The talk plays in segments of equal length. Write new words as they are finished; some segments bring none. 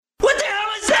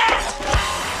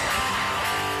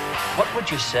What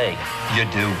would you say you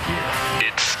do here?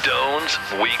 It's Stone's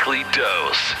Weekly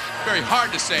Dose. Very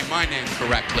hard to say my name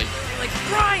correctly. Like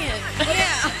Brian.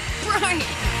 Yeah, Brian.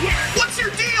 What's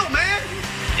your deal, man?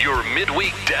 Your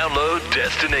midweek download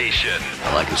destination.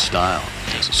 I like his style.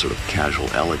 It's a sort of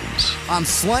casual elegance. I'm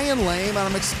slaying lame and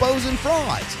I'm exposing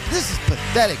frauds. This is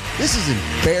pathetic. This is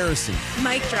embarrassing.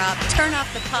 Mic drop. Turn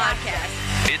off the podcast.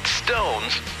 It's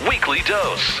Stone's Weekly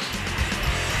Dose.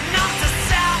 Note to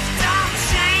self, don't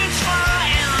change for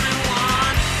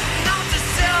anyone. Note to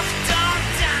self, don't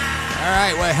die. All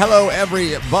right, well, hello,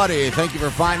 everybody. Thank you for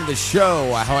finding the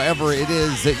show, however it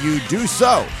is that you do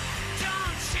so.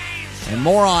 And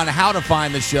more on how to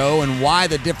find the show and why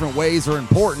the different ways are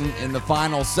important in the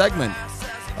final segment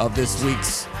of this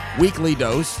week's Weekly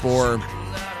Dose for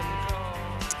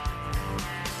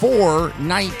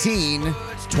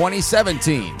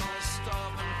 4/19/2017.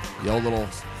 The old little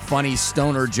funny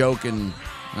stoner joke and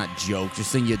not joke,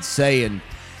 just thing you'd say in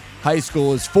high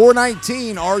school is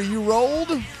 4/19, are you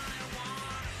rolled?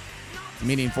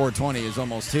 Meaning 420 is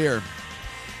almost here.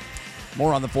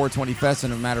 More on the 420 Fest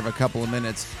in a matter of a couple of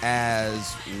minutes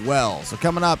as well. So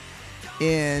coming up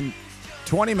in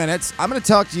 20 minutes, I'm going to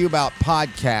talk to you about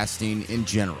podcasting in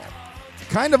general.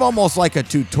 Kind of almost like a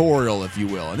tutorial, if you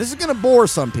will. And this is going to bore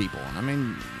some people. I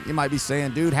mean, you might be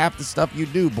saying, dude, half the stuff you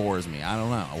do bores me. I don't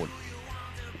know.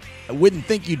 I wouldn't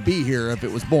think you'd be here if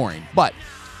it was boring. But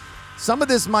some of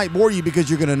this might bore you because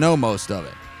you're going to know most of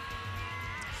it.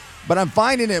 But I'm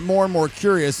finding it more and more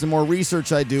curious the more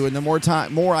research I do and the more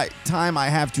time I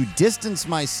have to distance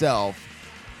myself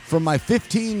from my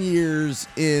 15 years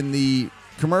in the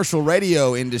commercial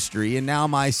radio industry and now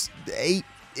my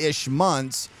 8-ish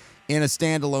months in a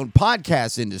standalone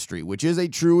podcast industry, which is a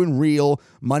true and real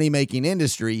money-making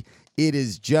industry. It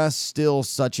is just still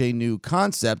such a new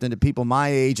concept. And to people my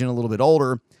age and a little bit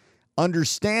older,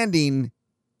 understanding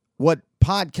what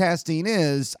podcasting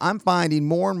is, I'm finding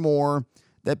more and more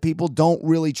that people don't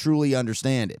really truly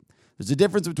understand it. There's a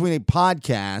difference between a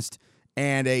podcast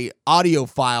and a audio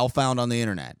file found on the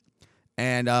internet.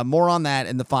 And more on that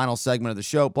in the final segment of the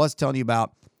show, plus telling you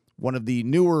about one of the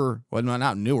newer, well,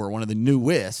 not newer, one of the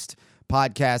newest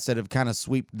podcasts that have kind of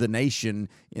swept the nation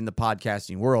in the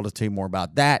podcasting world. I'll tell you more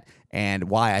about that and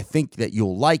why I think that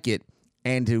you'll like it,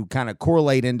 and to kind of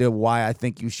correlate into why I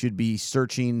think you should be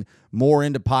searching more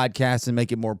into podcasts and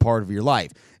make it more part of your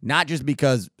life. Not just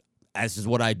because this is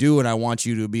what I do and I want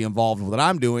you to be involved with what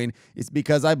I'm doing. It's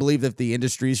because I believe that if the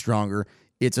industry is stronger,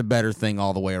 it's a better thing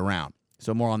all the way around.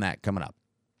 So more on that coming up.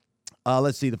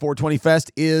 Let's see. The 420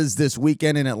 Fest is this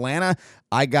weekend in Atlanta.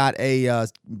 I got a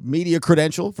media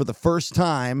credential for the first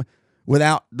time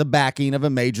without the backing of a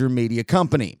major media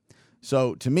company.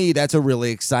 So to me, that's a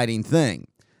really exciting thing.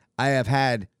 I have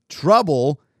had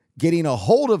trouble getting a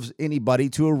hold of anybody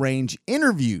to arrange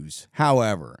interviews,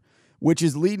 however, which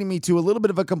is leading me to a little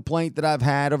bit of a complaint that I've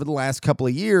had over the last couple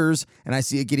of years, and I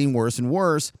see it getting worse and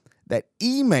worse, that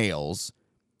emails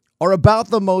are about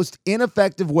the most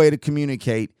ineffective way to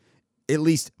communicate, at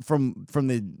least from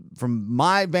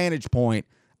my vantage point.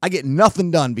 I get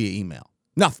nothing done via email.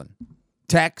 Nothing.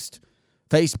 Text,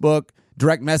 Facebook,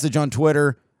 direct message on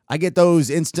Twitter. I get those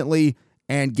instantly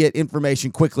and get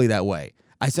information quickly that way.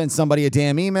 I send somebody a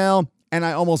damn email, and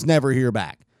I almost never hear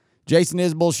back. Jason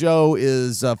Isbell show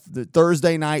is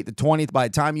Thursday night, the 20th. By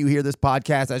the time you hear this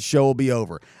podcast, that show will be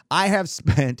over. I have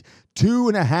spent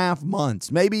 2.5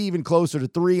 months, maybe even closer to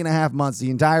 3.5 months, the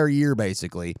entire year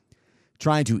basically,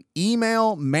 trying to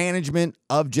email management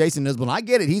of Jason Isbell. And I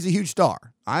get it. He's a huge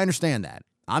star. I understand that.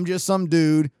 I'm just some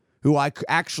dude who I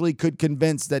actually could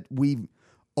convince that we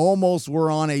almost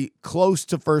were on a close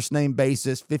to first name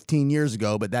basis 15 years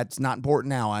ago, but that's not important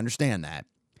now. I understand that.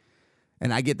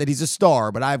 And I get that he's a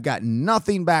star, but I've got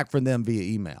nothing back from them via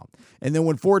email. And then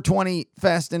when 420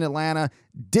 Fest in Atlanta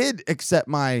did accept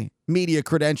my media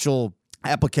credential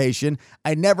application,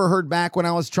 I never heard back when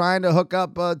I was trying to hook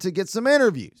up to get some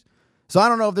interviews. So I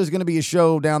don't know if there's going to be a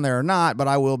show down there or not, but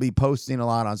I will be posting a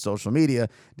lot on social media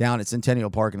down at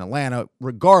Centennial Park in Atlanta.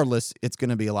 Regardless, it's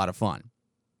going to be a lot of fun.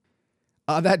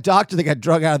 That doctor that got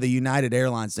drug out of the United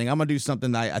Airlines thing, I'm going to do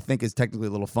something that I think is technically a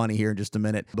little funny here in just a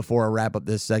minute before I wrap up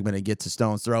this segment and get to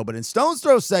Stone's Throw. But in Stone's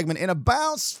Throw segment, in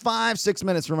about 5-6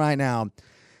 minutes from right now,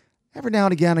 every now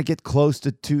and again I get close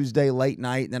to Tuesday late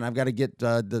night, and then I've got to get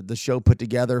the show put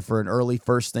together for an early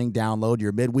first thing download,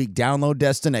 your midweek download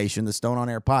destination, the Stone on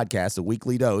Air podcast, a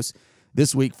weekly dose,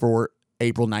 this week for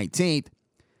April 19th.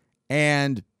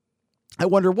 And I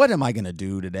wonder, what am I going to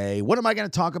do today? What am I going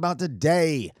to talk about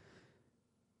today?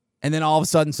 And then all of a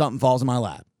sudden, something falls in my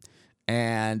lap.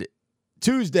 And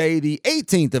Tuesday, the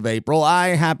 18th of April, I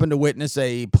happened to witness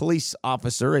a police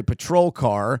officer, a patrol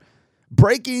car,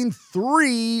 breaking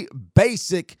 3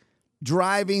 basic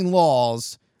driving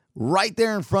laws right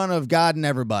there in front of God and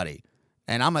everybody.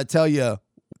 And I'm going to tell you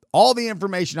all the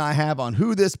information I have on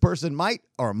who this person might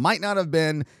or might not have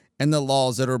been and the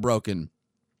laws that are broken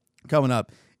coming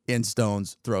up in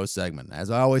Stone's Throw segment. As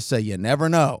I always say, you never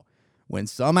know when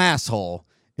some asshole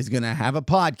is going to have a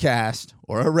podcast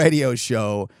or a radio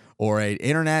show or an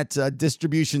internet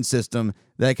distribution system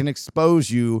that can expose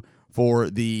you for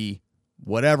the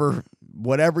whatever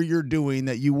you're doing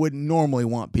that you wouldn't normally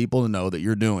want people to know that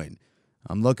you're doing.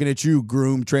 I'm looking at you,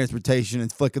 Groom Transportation,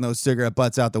 and flicking those cigarette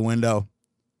butts out the window.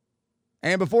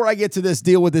 And before I get to this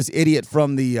deal with this idiot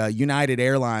from the United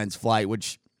Airlines flight,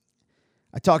 which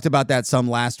I talked about that some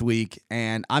last week,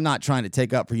 and I'm not trying to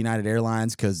take up for United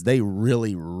Airlines because they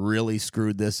really, really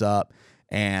screwed this up,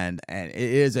 and it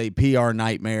is a PR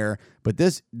nightmare. But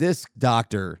this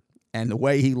doctor and the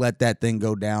way he let that thing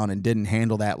go down and didn't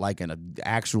handle that like an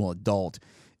actual adult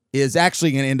is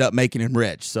actually going to end up making him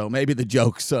rich. So maybe the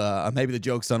joke's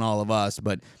on all of us,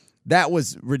 but that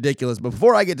was ridiculous. But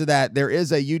before I get to that, there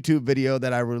is a YouTube video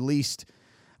that I released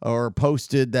or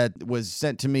posted that was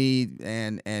sent to me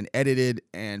and edited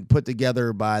and put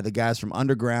together by the guys from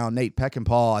Underground. Nate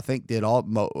Peckinpah, I think, did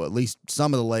at least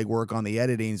some of the legwork on the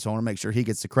editing, so I want to make sure he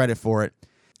gets the credit for it.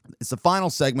 It's the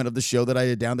final segment of the show that I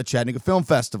did down at the Chattanooga Film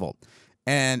Festival,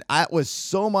 and it was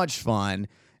so much fun,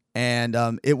 and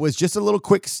it was just a little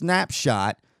quick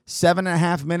snapshot,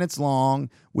 7.5 minutes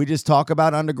long. We just talk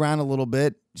about Underground a little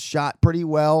bit, shot pretty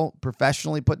well,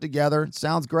 professionally put together.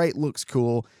 Sounds great, looks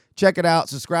cool. Check it out.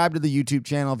 Subscribe to the YouTube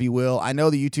channel if you will. I know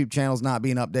the YouTube channel's not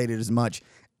being updated as much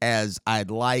as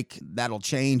I'd like. That'll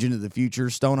change into the future.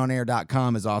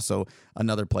 StoneOnAir.com is also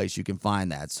another place you can find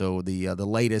that. So the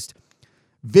latest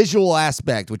visual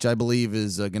aspect, which I believe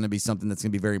is going to be something that's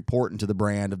going to be very important to the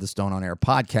brand of the Stone on Air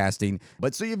podcasting.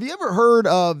 But so have you ever heard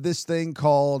of this thing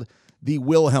called the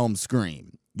Wilhelm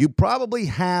Scream? You probably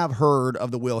have heard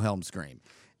of the Wilhelm Scream,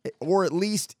 or at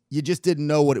least you just didn't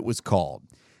know what it was called.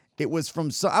 It was from,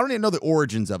 I don't even know the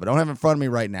origins of it. I don't have it in front of me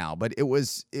right now, but it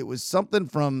was something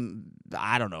from,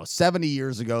 I don't know, 70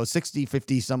 years ago, 60,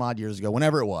 50, some odd years ago,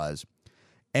 whenever it was.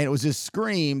 And it was this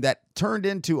scream that turned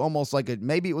into almost like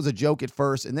maybe it was a joke at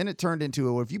first, and then it turned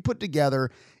into, if you put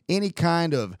together any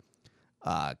kind of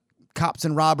cops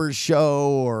and robbers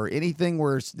show or anything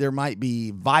where there might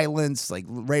be violence, like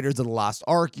Raiders of the Lost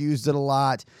Ark used it a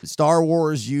lot, Star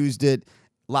Wars used it,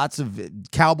 lots of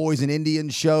cowboys and Indian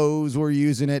shows were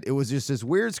using it. It was just this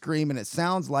weird scream, and it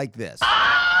sounds like this.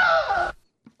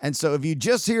 And so if you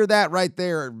just hear that right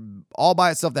there all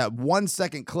by itself, that 1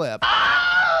 second clip,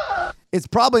 it's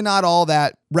probably not all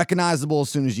that recognizable as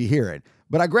soon as you hear it.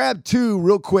 But I grabbed 2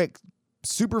 real quick,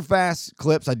 super fast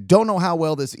clips. I don't know how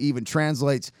well this even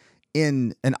translates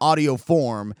in an audio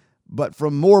form, but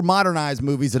from more modernized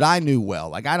movies that I knew well.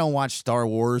 Like, I don't watch Star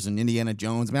Wars and Indiana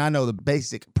Jones. I mean, I know the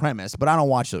basic premise, but I don't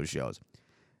watch those shows.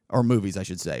 Or movies, I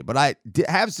should say. But I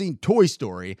have seen Toy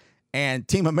Story and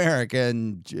Team America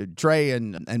and Trey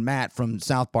and Matt from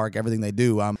South Park, everything they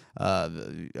do, I'm a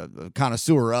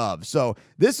connoisseur of. So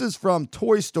this is from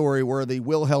Toy Story, where the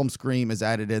Wilhelm Scream is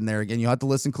added in there. Again, you'll have to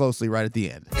listen closely right at the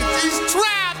end. He's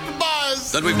trapped,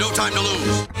 Buzz! Then we've no time to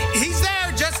lose. He's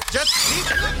there, just keep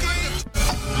looking.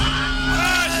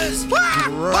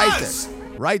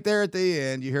 Right there at the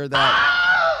end, you hear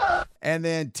that. And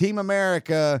then Team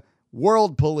America,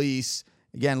 World Police.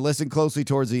 Again, listen closely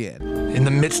towards the end. In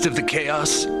the midst of the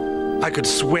chaos, I could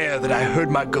swear that I heard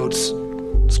my goats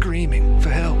screaming for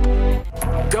help.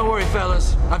 Don't worry,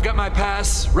 fellas. I've got my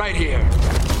pass right here.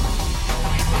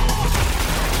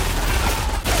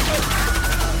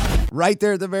 Right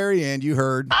there at the very end, you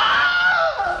heard.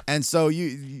 And so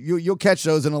you'll catch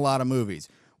those in a lot of movies.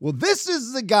 Well, this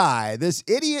is the guy, this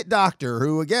idiot doctor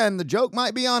who, again, the joke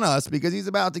might be on us because he's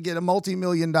about to get a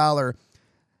multi-million-dollar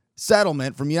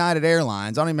settlement from United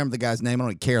Airlines. I don't even remember the guy's name. I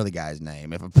don't even care the guy's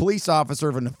name. If a police officer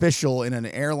of an official in an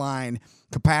airline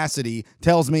capacity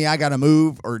tells me I got to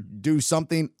move or do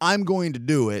something, I'm going to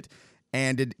do it.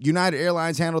 And did United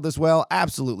Airlines handle this well?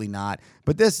 Absolutely not.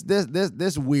 But this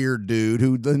weird dude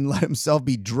who didn't let himself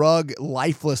be drugged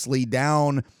lifelessly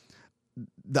down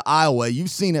the aisleway,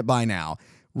 you've seen it by now.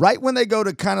 Right when they go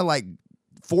to kind of like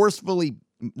forcefully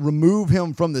remove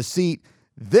him from the seat,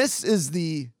 this is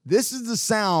the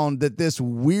sound that this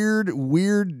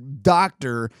weird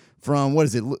doctor from, what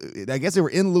is it? I guess they were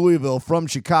in Louisville from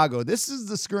Chicago. This is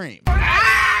the scream.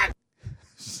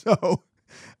 So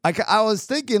I was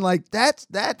thinking like that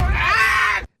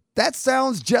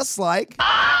sounds just like,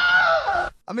 I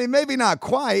mean, maybe not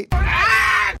quite,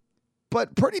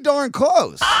 but pretty darn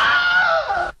close.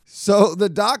 So the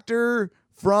doctor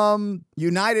from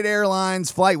United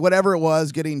Airlines flight, whatever it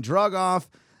was, getting drug off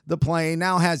the plane,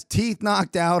 now has teeth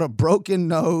knocked out, a broken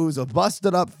nose, a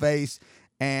busted up face,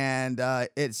 and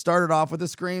it started off with a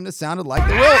scream that sounded like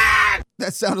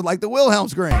the Wilhelm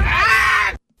scream.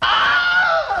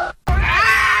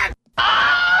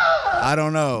 I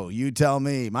don't know. You tell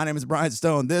me. My name is Brian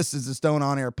Stone. This is the Stone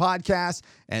On Air podcast,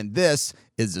 and this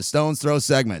is the Stone's Throw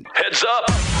segment. Heads up.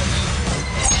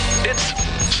 It's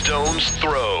Stone's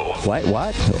Throw. What?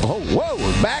 Oh, whoa.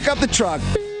 Back up the truck.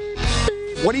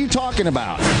 What are you talking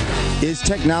about? Is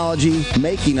technology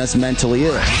making us mentally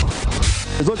ill?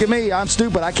 Look at me. I'm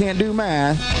stupid. I can't do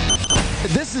math.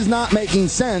 This is not making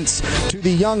sense to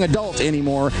the young adult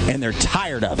anymore, and they're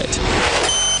tired of it.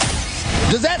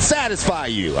 Does that satisfy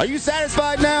you? Are you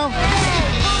satisfied now? All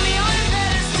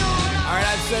right,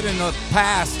 I've said in the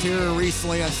past here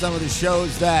recently on some of the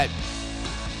shows that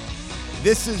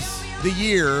this is the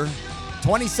year,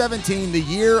 2017, the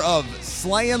year of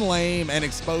slaying lame and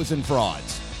exposing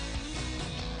frauds.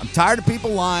 I'm tired of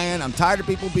people lying. I'm tired of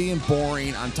people being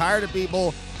boring. I'm tired of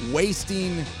people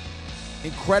wasting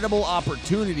incredible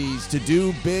opportunities to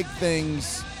do big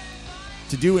things,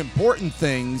 to do important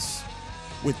things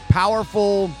with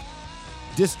powerful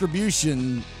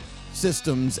distribution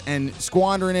systems and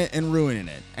squandering it and ruining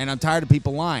it. And I'm tired of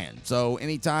people lying. So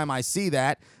anytime I see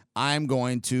that, I'm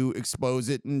going to expose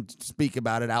it and speak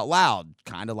about it out loud,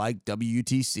 kind of like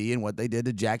WTC and what they did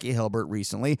to Jackie Hilbert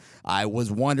recently. I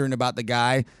was wondering about the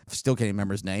guy, still can't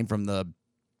remember his name, from the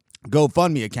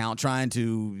GoFundMe account trying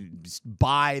to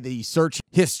buy the search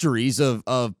histories of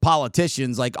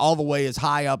politicians, like all the way as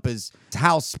high up as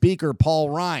House Speaker Paul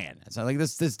Ryan. So like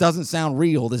this doesn't sound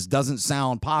real. This doesn't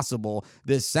sound possible.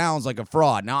 This sounds like a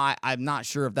fraud. Now, I'm not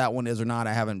sure if that one is or not.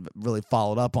 I haven't really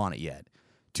followed up on it yet.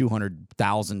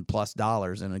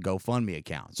 $200,000+ in a GoFundMe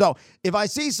account. So if I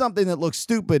see something that looks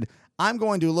stupid, I'm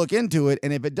going to look into it.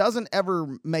 And if it doesn't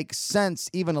ever make sense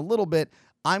even a little bit,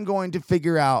 I'm going to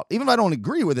figure out, even if I don't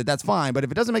agree with it, that's fine. But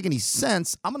if it doesn't make any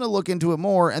sense, I'm going to look into it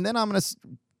more, and then I'm going to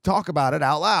talk about it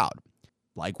out loud.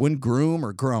 Like when Groom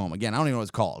or Grome, again, I don't even know what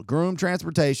it's called. Grome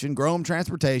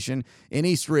Transportation in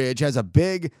East Ridge has a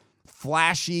big,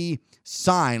 flashy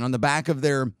sign on the back of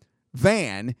their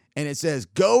van, and it says,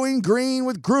 "Going green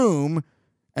with Groom,"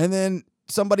 and then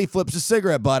somebody flips a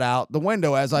cigarette butt out the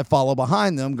window as I follow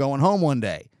behind them going home one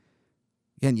day.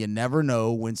 And you never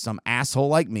know when some asshole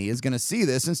like me is going to see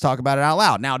this and talk about it out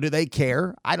loud. Now, do they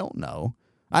care? I don't know.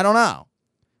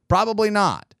 Probably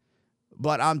not.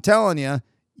 But I'm telling you,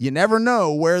 you never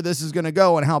know where this is going to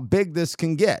go and how big this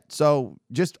can get. So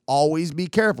just always be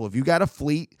careful. If you got a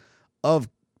fleet of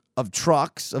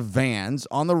trucks, of vans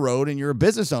on the road, and you're a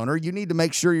business owner, you need to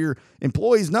make sure your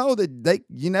employees know that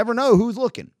you never know who's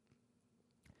looking.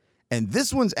 And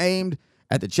this one's aimed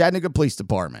at the Chattanooga Police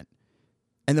Department.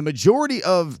 And the majority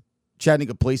of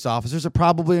Chattanooga police officers are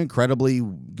probably incredibly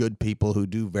good people who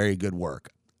do very good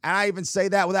work. And I even say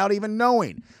that without even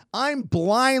knowing. I'm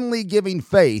blindly giving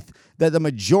faith that the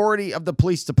majority of the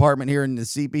police department here in the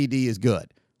CPD is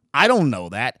good. I don't know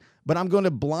that, but I'm going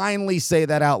to blindly say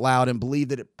that out loud and believe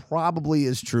that it probably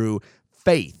is true.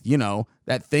 Faith,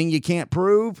 that thing you can't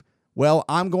prove. Well,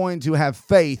 I'm going to have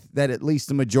faith that at least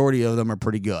the majority of them are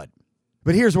pretty good.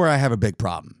 But here's where I have a big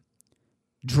problem.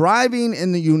 Driving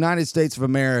in the United States of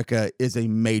America is a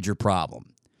major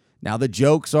problem. Now, the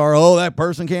jokes are, that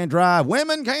person can't drive.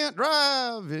 Women can't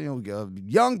drive.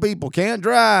 Young people can't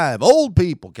drive. Old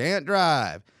people can't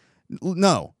drive.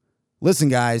 No. Listen,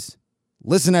 guys.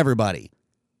 Listen, everybody.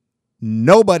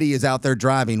 Nobody is out there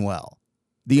driving well.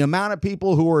 The amount of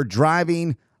people who are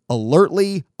driving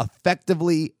alertly,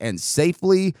 effectively, and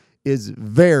safely is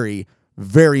very,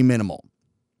 very minimal.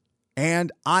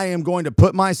 And I am going to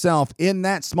put myself in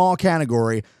that small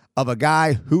category of a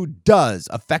guy who does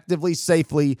effectively,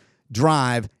 safely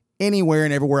drive anywhere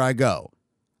and everywhere I go.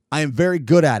 I am very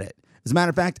good at it. As a matter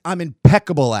of fact, I'm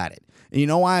impeccable at it. And you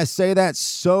know why I say that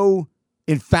so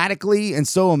emphatically and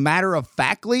so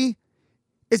matter-of-factly?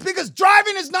 It's because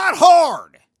driving is not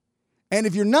hard. And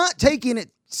if you're not taking it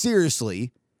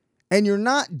seriously and you're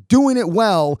not doing it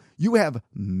well, you have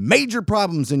major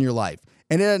problems in your life.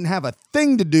 And it doesn't have a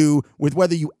thing to do with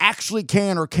whether you actually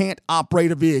can or can't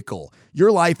operate a vehicle. Your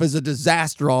life is a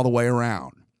disaster all the way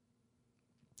around.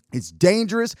 It's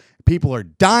dangerous. People are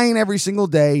dying every single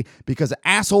day because of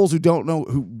assholes who don't know,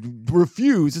 who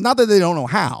refuse. It's not that they don't know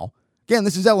how. Again,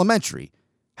 this is elementary.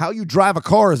 How you drive a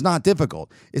car is not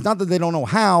difficult. It's not that they don't know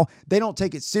how. They don't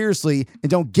take it seriously and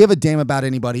don't give a damn about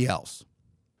anybody else.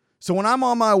 So when I'm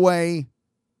on my way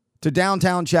to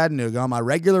downtown Chattanooga on my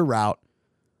regular route,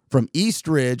 from East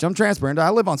Ridge. I'm transparent. I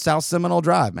live on South Seminole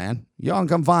Drive, man. Y'all can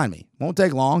come find me. Won't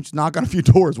take long. Just knock on a few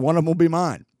doors. One of them will be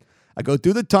mine. I go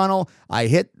through the tunnel. I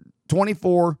hit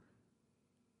 24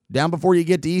 down before you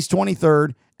get to East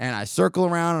 23rd, and I circle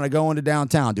around and I go into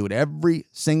downtown. Do it every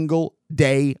single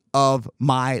day of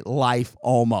my life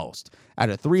almost. Out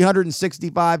of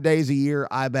 365 days a year,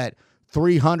 I bet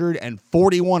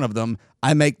 341 of them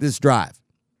I make this drive.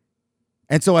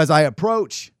 And so as I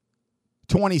approach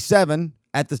 27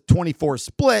 at the 24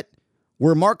 split,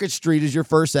 where Market Street is your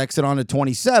first exit onto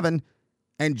 27,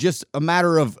 and just a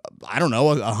matter of,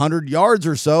 100 yards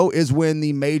or so is when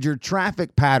the major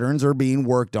traffic patterns are being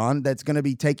worked on that's going to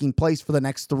be taking place for the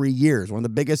next 3 years. One of the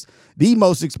biggest, the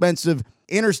most expensive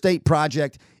interstate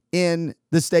project in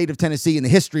the state of Tennessee, in the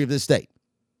history of this state.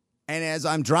 And as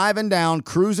I'm driving down,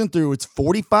 cruising through, it's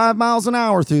 45 miles an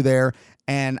hour through there,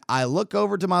 and I look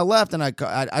over to my left, and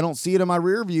I don't see it in my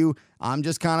rear view. I'm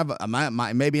just kind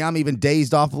of, maybe I'm even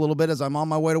dazed off a little bit as I'm on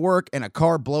my way to work, and a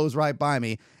car blows right by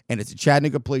me, and it's a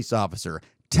Chattanooga police officer.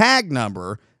 Tag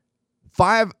number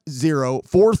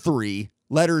 5043,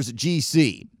 letters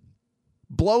GC.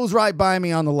 Blows right by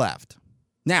me on the left.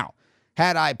 Now,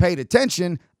 had I paid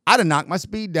attention, I'd have knocked my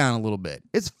speed down a little bit.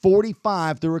 It's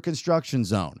 45 through a construction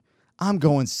zone. I'm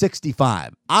going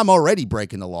 65. I'm already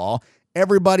breaking the law.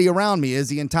 Everybody around me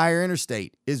the entire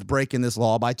interstate is breaking this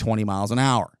law by 20 miles an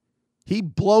hour. He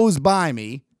blows by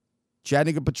me.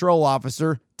 Chattanooga patrol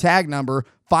officer, tag number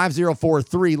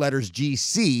 5043, letters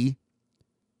GC,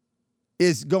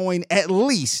 is going at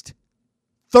least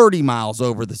 30 miles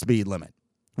over the speed limit,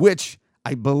 which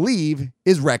I believe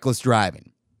is reckless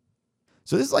driving.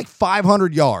 So this is like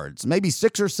 500 yards, maybe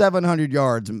 600 or 700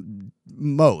 yards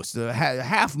most, a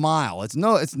half mile. It's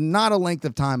not a length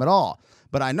of time at all.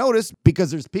 But I noticed, because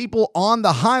there's people on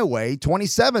the highway,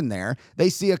 27 there, they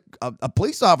see a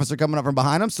police officer coming up from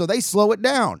behind them, so they slow it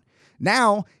down.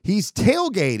 Now he's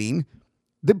tailgating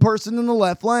the person in the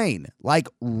left lane, like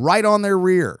right on their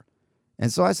rear.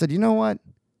 And so I said, you know what?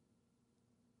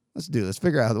 Let's do this.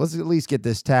 Figure out, let's at least get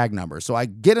this tag number. So I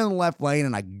get in the left lane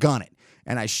and I gun it.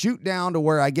 And I shoot down to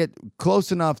where I get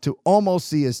close enough to almost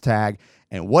see his tag.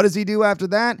 And what does he do after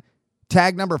that?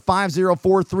 Tag number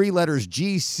 5043, letters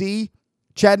GC.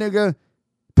 Chattanooga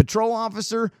patrol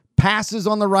officer passes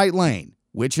on the right lane,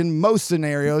 which in most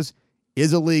scenarios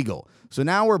is illegal. So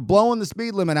now we're blowing the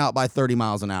speed limit out by 30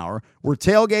 miles an hour. We're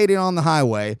tailgating on the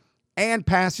highway and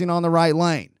passing on the right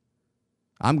lane.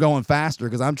 I'm going faster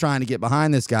because I'm trying to get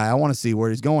behind this guy. I want to see where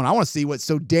he's going. I want to see what's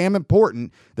so damn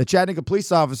important. The Chattanooga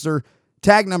police officer,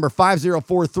 tag number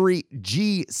 5043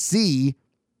 GC,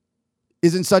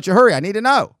 is in such a hurry. I need to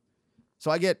know. So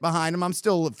I get behind him. I'm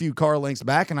still a few car lengths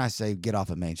back, and I say, get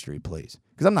off at Main Street, please.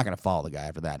 Because I'm not going to follow the guy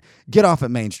after that. Get off at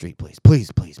Main Street, please.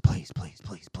 Please, please, please, please,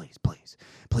 please, please, please.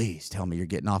 Please tell me you're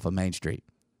getting off at Main Street.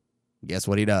 Guess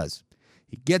what he does?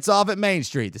 He gets off at Main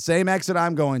Street, the same exit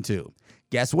I'm going to.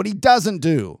 Guess what he doesn't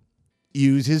do?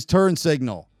 Use his turn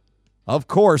signal. Of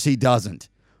course he doesn't.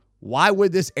 Why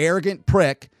would this arrogant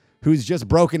prick, who's just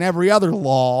broken every other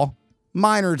law,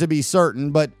 minor to be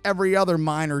certain, but every other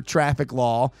minor traffic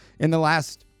law in the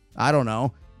last,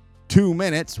 2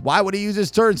 minutes, why would he use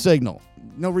his turn signal?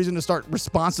 No reason to start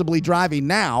responsibly driving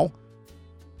now.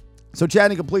 So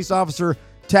Chattanooga police officer,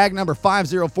 tag number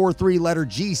 5043, letter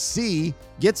GC,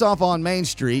 gets off on Main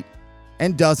Street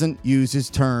and doesn't use his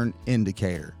turn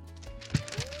indicator.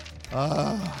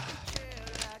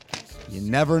 You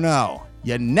never know.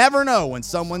 You never know when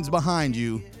someone's behind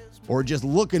you or just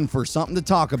looking for something to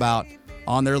talk about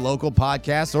on their local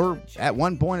podcast, or at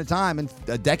one point in time in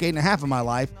a decade and a half of my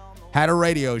life, had a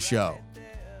radio show.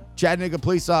 Chattanooga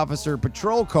police officer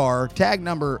patrol car, tag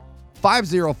number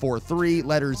 5043,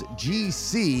 letters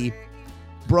GC,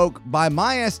 broke, by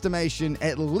my estimation,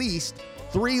 at least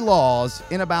 3 laws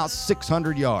in about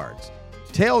 600 yards.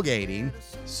 Tailgating,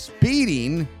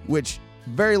 speeding, which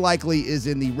very likely is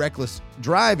in the reckless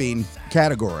driving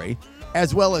category,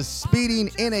 as well as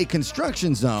speeding in a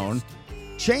construction zone,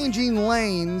 changing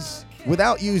lanes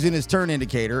without using his turn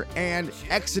indicator, and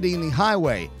exiting the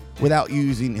highway without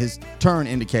using his turn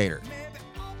indicator.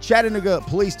 Chattanooga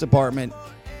Police Department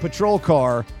patrol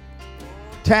car,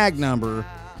 tag number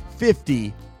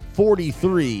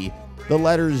 5043, the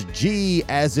letters G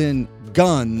as in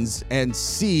guns and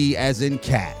C as in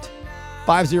cat.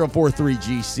 5043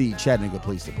 GC, Chattanooga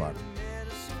Police Department.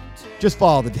 Just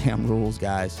follow the damn rules,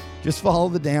 guys. Just follow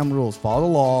the damn rules. Follow the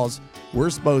laws. We're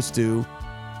supposed to.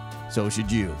 So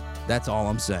should you. That's all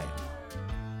I'm saying.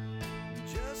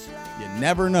 You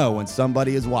never know when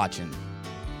somebody is watching.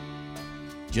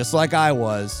 Just like I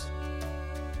was.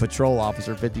 Patrol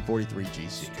Officer 5043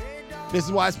 GC. This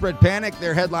is Widespread Panic.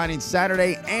 They're headlining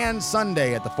Saturday and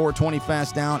Sunday at the 420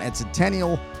 Fest down at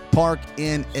Centennial Park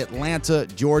in Atlanta,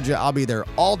 Georgia. I'll be there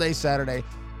all day Saturday,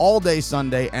 all day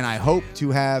Sunday, and I hope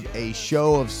to have a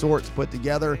show of sorts put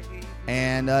together.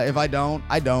 And if I don't,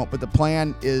 I don't. But the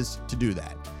plan is to do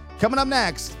that. Coming up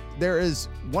next, there is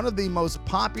one of the most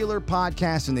popular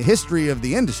podcasts in the history of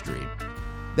the industry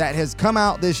that has come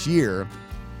out this year,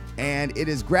 and it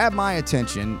has grabbed my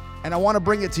attention, and I want to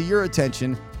bring it to your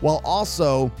attention while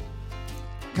also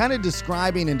kind of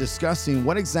describing and discussing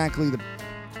what exactly the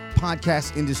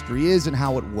podcast industry is and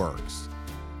how it works.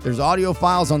 There's audio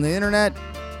files on the internet,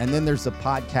 and then there's the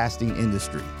podcasting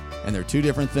industry, and they're two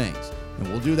different things. And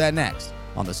we'll do that next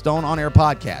on the Stone On Air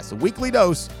podcast, a weekly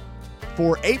dose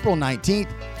for April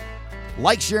 19th.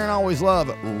 Like, share, and always love,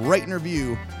 rate and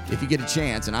review if you get a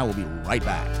chance, and I will be right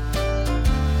back.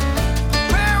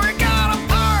 Well, we got a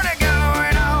party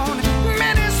going on,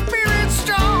 many spirits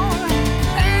strong.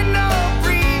 Ain't no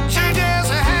preacher,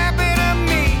 just happy to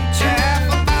meet ya.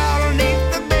 Half a bottle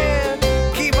beneath the bed,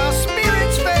 keep our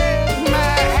spirits fed. My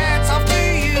hat's off to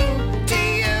you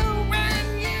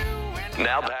and you.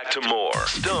 Now back to more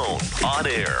Stone on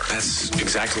Air. That's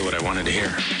exactly what I wanted to hear.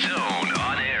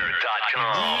 StoneOnAir.com.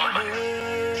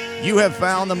 You have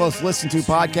found the most listened to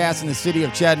podcast in the city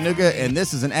of Chattanooga, and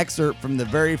this is an excerpt from the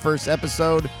very first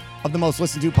episode of the most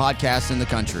listened to podcast in the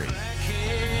country.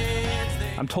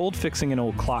 I'm told fixing an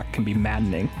old clock can be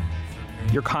maddening.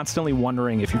 You're constantly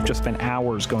wondering if you've just spent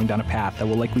hours going down a path that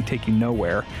will likely take you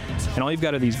nowhere, and all you've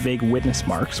got are these vague witness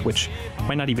marks, which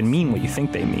might not even mean what you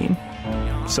think they mean.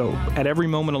 So at every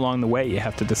moment along the way, you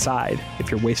have to decide if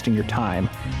you're wasting your time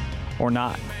or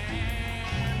not.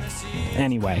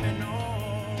 Anyway,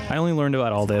 I only learned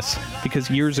about all this because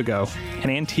years ago, an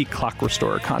antique clock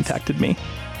restorer contacted me,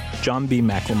 John B.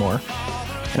 McLemore,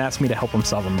 and asked me to help him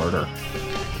solve a murder.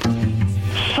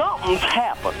 Something's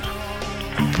happened.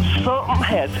 Something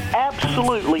has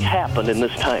absolutely happened in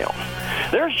this town.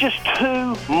 There's just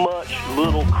too much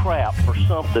little crap for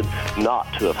something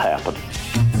not to have happened.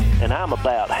 And I'm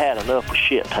about had enough of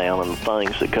shit town and the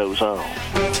things that goes on.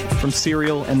 From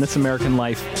Serial and This American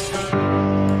Life,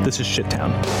 this is Shit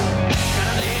Town.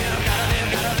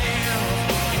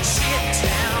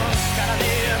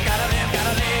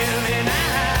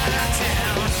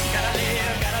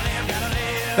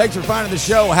 Thanks for finding the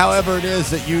show, however it is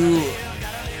that you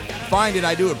find it.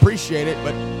 I do appreciate it,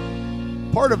 but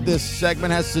part of this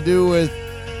segment has to do with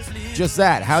just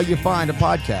that, how you find a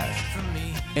podcast.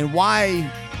 And why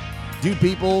do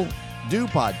people do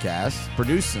podcasts,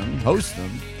 produce them, host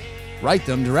them, write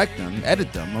them, direct them,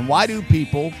 edit them, and why do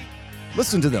people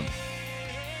listen to them?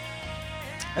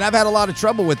 And I've had a lot of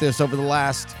trouble with this over the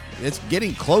last, it's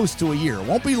getting close to a year. It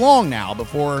won't be long now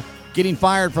before getting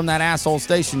fired from that asshole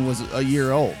station was a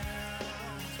year old.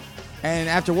 And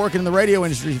after working in the radio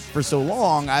industry for so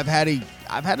long, I've had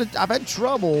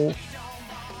trouble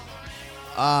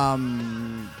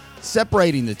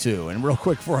separating the two. And real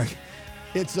quick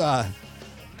it's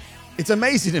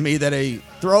amazing to me that a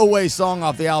throwaway song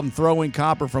off the album Throwing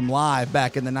Copper from Live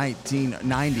back in the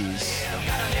 1990s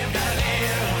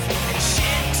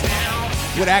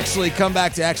would actually come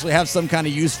back to actually have some kind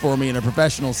of use for me in a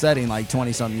professional setting like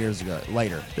 20-some years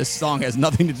later. This song has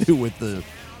nothing to do with the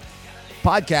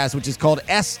podcast, which is called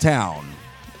S-Town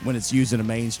when it's used in a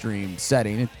mainstream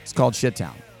setting. It's called Shit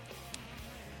Town.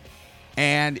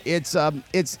 And it's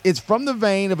from the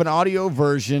vein of an audio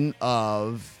version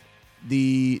of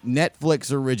the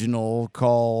Netflix original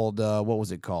called what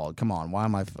was it called? Come on, why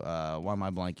am I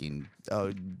blanking?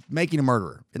 Making a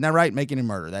Murderer. Isn't that right? Making a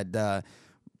Murderer. That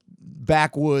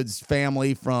backwoods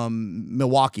family from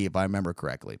Milwaukee, if I remember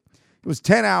correctly. It was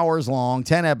 10 hours long,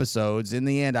 10 episodes. In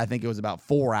the end, I think it was about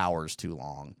 4 hours too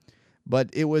long.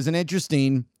 But it was an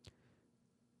interesting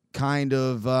kind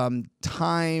of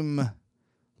time-lapsed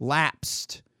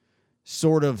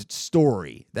sort of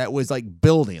story that was like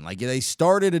building. Like they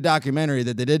started a documentary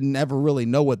that they didn't ever really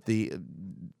know what the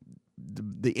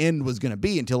end was going to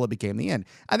be until it became the end.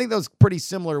 I think that was pretty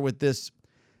similar with this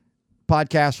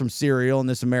podcast from Serial and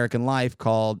This American Life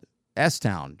called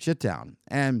S-Town, Shit Town.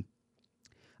 And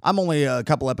I'm only a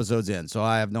couple episodes in, so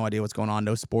I have no idea what's going on.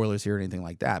 No spoilers here or anything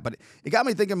like that. But it got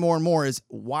me thinking more and more is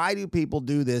why do people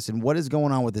do this and what is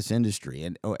going on with this industry?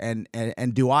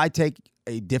 And do I take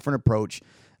a different approach?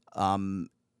 Well,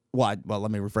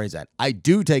 let me rephrase that. I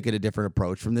do take a different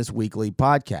approach from this weekly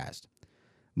podcast.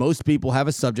 Most people have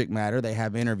a subject matter. They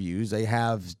have interviews. They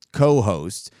have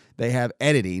co-hosts. They have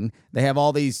editing. They have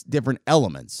all these different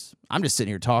elements. I'm just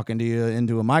sitting here talking to you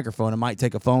into a microphone. I might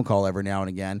take a phone call every now and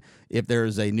again if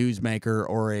there's a newsmaker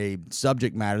or a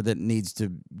subject matter that needs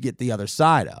to get the other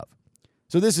side of.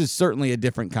 So this is certainly a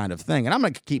different kind of thing, and I'm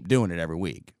going to keep doing it every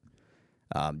week.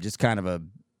 Just kind of a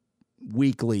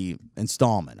weekly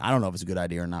installment. I don't know if it's a good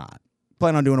idea or not.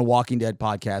 Plan on doing a Walking Dead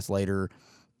podcast later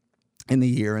in the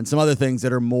year and some other things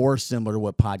that are more similar to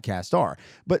what podcasts are.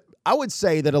 But I would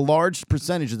say that a large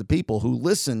percentage of the people who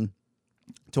listen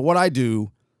to what I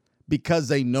do because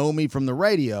they know me from the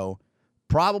radio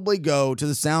probably go to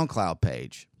the SoundCloud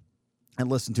page and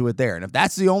listen to it there. And if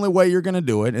that's the only way you're going to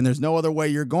do it, and there's no other way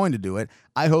you're going to do it,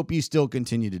 I hope you still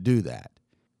continue to do that.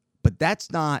 But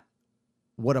that's not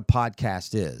what a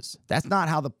podcast is. That's not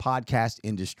how the podcast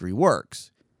industry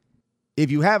works.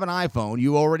 If you have an iPhone,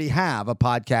 you already have a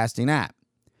podcasting app.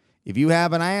 If you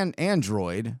have an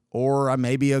Android or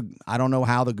maybe I don't know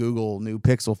how the Google new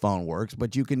Pixel phone works,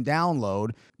 but you can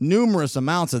download numerous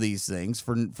amounts of these things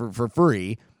for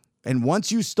free. And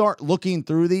once you start looking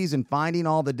through these and finding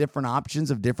all the different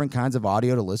options of different kinds of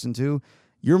audio to listen to,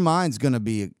 your mind's going to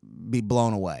be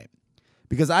blown away.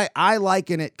 Because I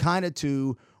liken it kind of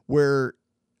to where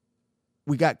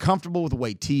we got comfortable with the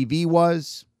way TV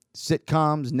was,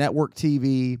 sitcoms, network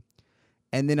TV,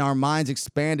 and then our minds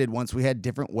expanded once we had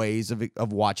different ways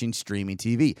of watching streaming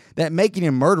TV. That Making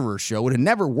a Murderer show would have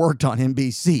never worked on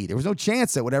NBC. There was no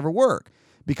chance that would ever work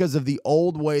because of the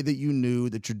old way that you knew,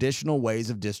 the traditional ways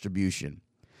of distribution.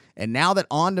 And now that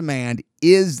on-demand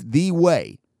is the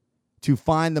way to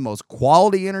find the most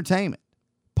quality entertainment,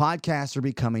 podcasts are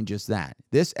becoming just that.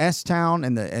 This S-Town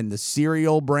and the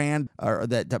Serial brand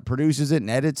that produces it and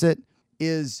edits it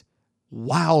is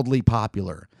wildly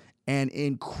popular and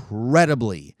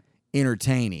incredibly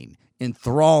entertaining,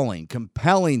 enthralling,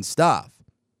 compelling stuff.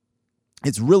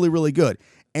 It's really, really good.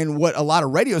 And what a lot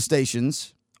of radio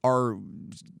stations are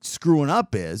screwing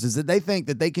up is that they think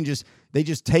that they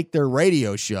just take their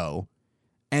radio show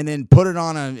and then put it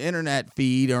on an internet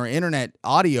feed or internet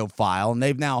audio file, and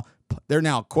they're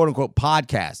now quote unquote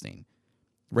podcasting.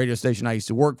 Radio station I used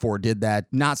to work for did that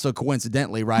not so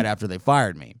coincidentally right after they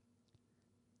fired me.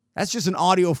 That's just an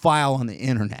audio file on the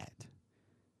internet.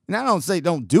 And I don't say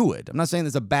don't do it. I'm not saying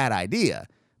it's a bad idea,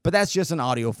 but that's just an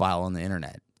audio file on the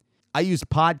internet. I use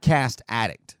Podcast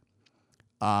Addict.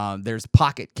 There's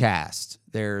Pocket Cast.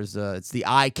 There's it's the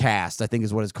iCast, I think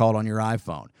is what it's called on your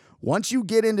iPhone. Once you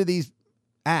get into these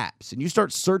apps and you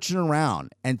start searching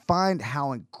around and find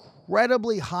how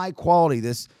incredibly high quality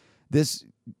this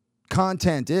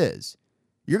content is,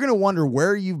 you're going to wonder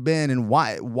where you've been and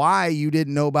why you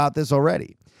didn't know about this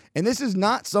already. And this is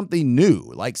not something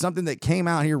new, like something that came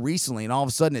out here recently and all of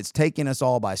a sudden it's taken us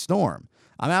all by storm.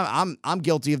 I'm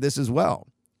guilty of this as well.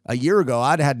 A year ago,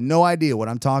 I'd had no idea what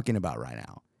I'm talking about right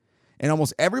now. And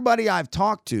almost everybody I've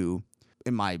talked to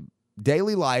in my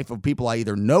daily life of people I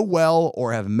either know well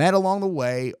or have met along the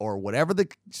way or whatever the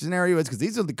scenario is, because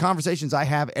these are the conversations I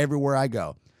have everywhere I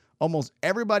go. Almost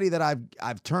everybody that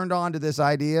I've turned on to this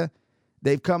idea,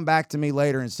 they've come back to me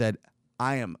later and said,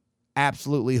 I am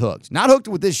absolutely hooked. Not hooked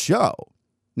with this show.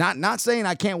 Not saying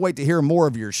I can't wait to hear more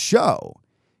of your show.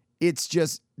 It's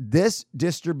just this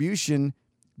distribution,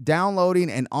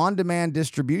 downloading and on-demand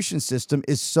distribution system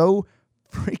is so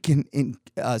freaking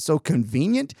so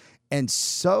convenient and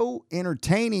so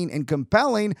entertaining and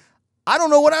compelling. I don't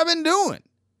know what I've been doing.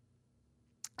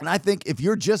 And I think if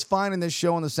you're just finding this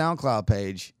show on the SoundCloud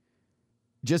page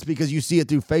just because you see it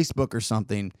through Facebook or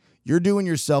something, you're doing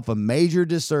yourself a major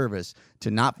disservice to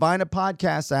not find a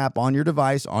podcast app on your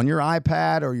device, on your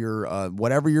iPad or your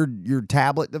whatever your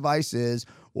tablet device is,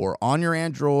 or on your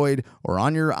Android or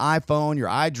on your iPhone, your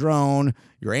iDrone,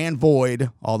 your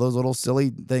Android, all those little silly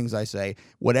things I say.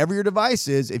 Whatever your device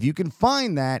is, if you can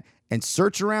find that and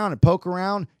search around and poke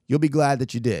around, you'll be glad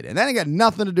that you did. And that ain't got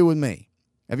nothing to do with me.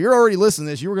 If you're already listening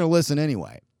to this, you were going to listen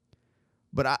anyway.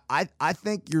 But I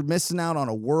think you're missing out on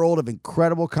a world of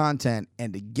incredible content,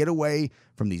 and to get away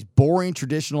from these boring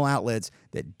traditional outlets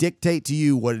that dictate to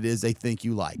you what it is they think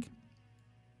you like.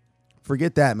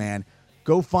 Forget that, man.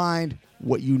 Go find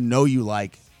what you know you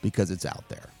like because it's out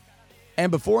there.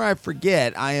 And before I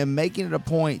forget, I am making it a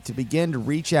point to begin to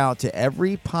reach out to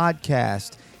every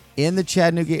podcast in the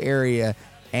Chattanooga area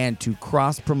and to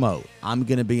cross-promote. I'm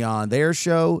going to be on their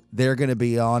show. They're going to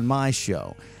be on my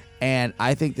show. And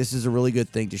I think this is a really good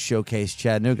thing to showcase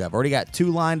Chattanooga. I've already got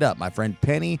 2 lined up. My friend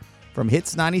Penny from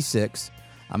Hits 96.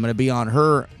 I'm going to be on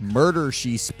her Murder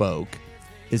She Spoke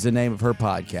is the name of her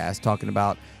podcast, talking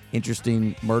about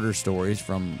interesting murder stories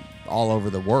from all over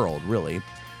the world, really.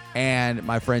 And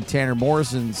my friend Tanner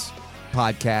Morrison's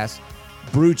podcast,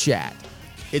 Brew Chat.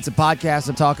 It's a podcast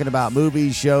I'm talking about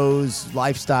movies, shows,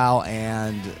 lifestyle,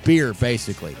 and beer,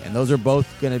 basically. And those are both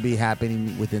going to be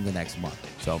happening within the next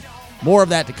month. So more of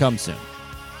that to come soon.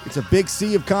 It's a big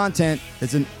sea of content.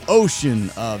 It's an ocean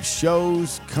of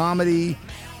shows, comedy,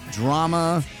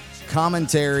 drama,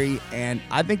 commentary, and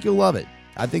I think you'll love it.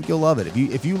 I think you'll love it.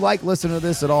 If you like listening to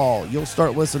this at all, you'll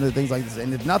start listening to things like this.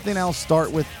 And if nothing else,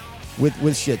 start with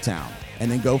Shittown and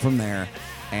then go from there.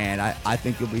 And I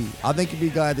think you'll be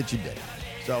glad that you did.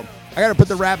 So I got to put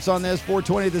the wraps on this.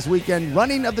 420 this weekend.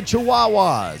 Running of the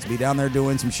Chihuahuas. Be down there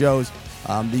doing some shows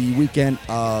the weekend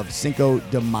of Cinco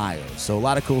de Mayo. So a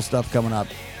lot of cool stuff coming up.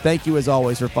 Thank you, as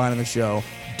always, for finding the show.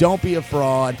 Don't be a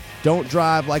fraud. Don't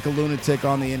drive like a lunatic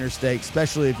on the interstate,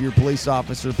 especially if you're a police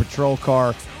officer, patrol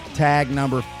car, tag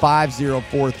number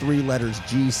 5043, letters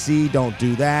GC. Don't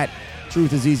do that.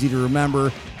 Truth is easy to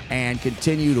remember. And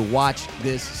continue to watch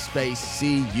this space.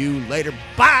 See you later.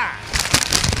 Bye!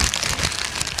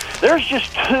 There's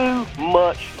just too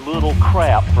much little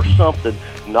crap for something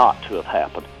not to have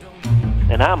happened.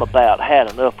 And I'm about had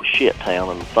enough of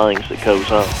Shittown and the things that goes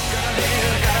on.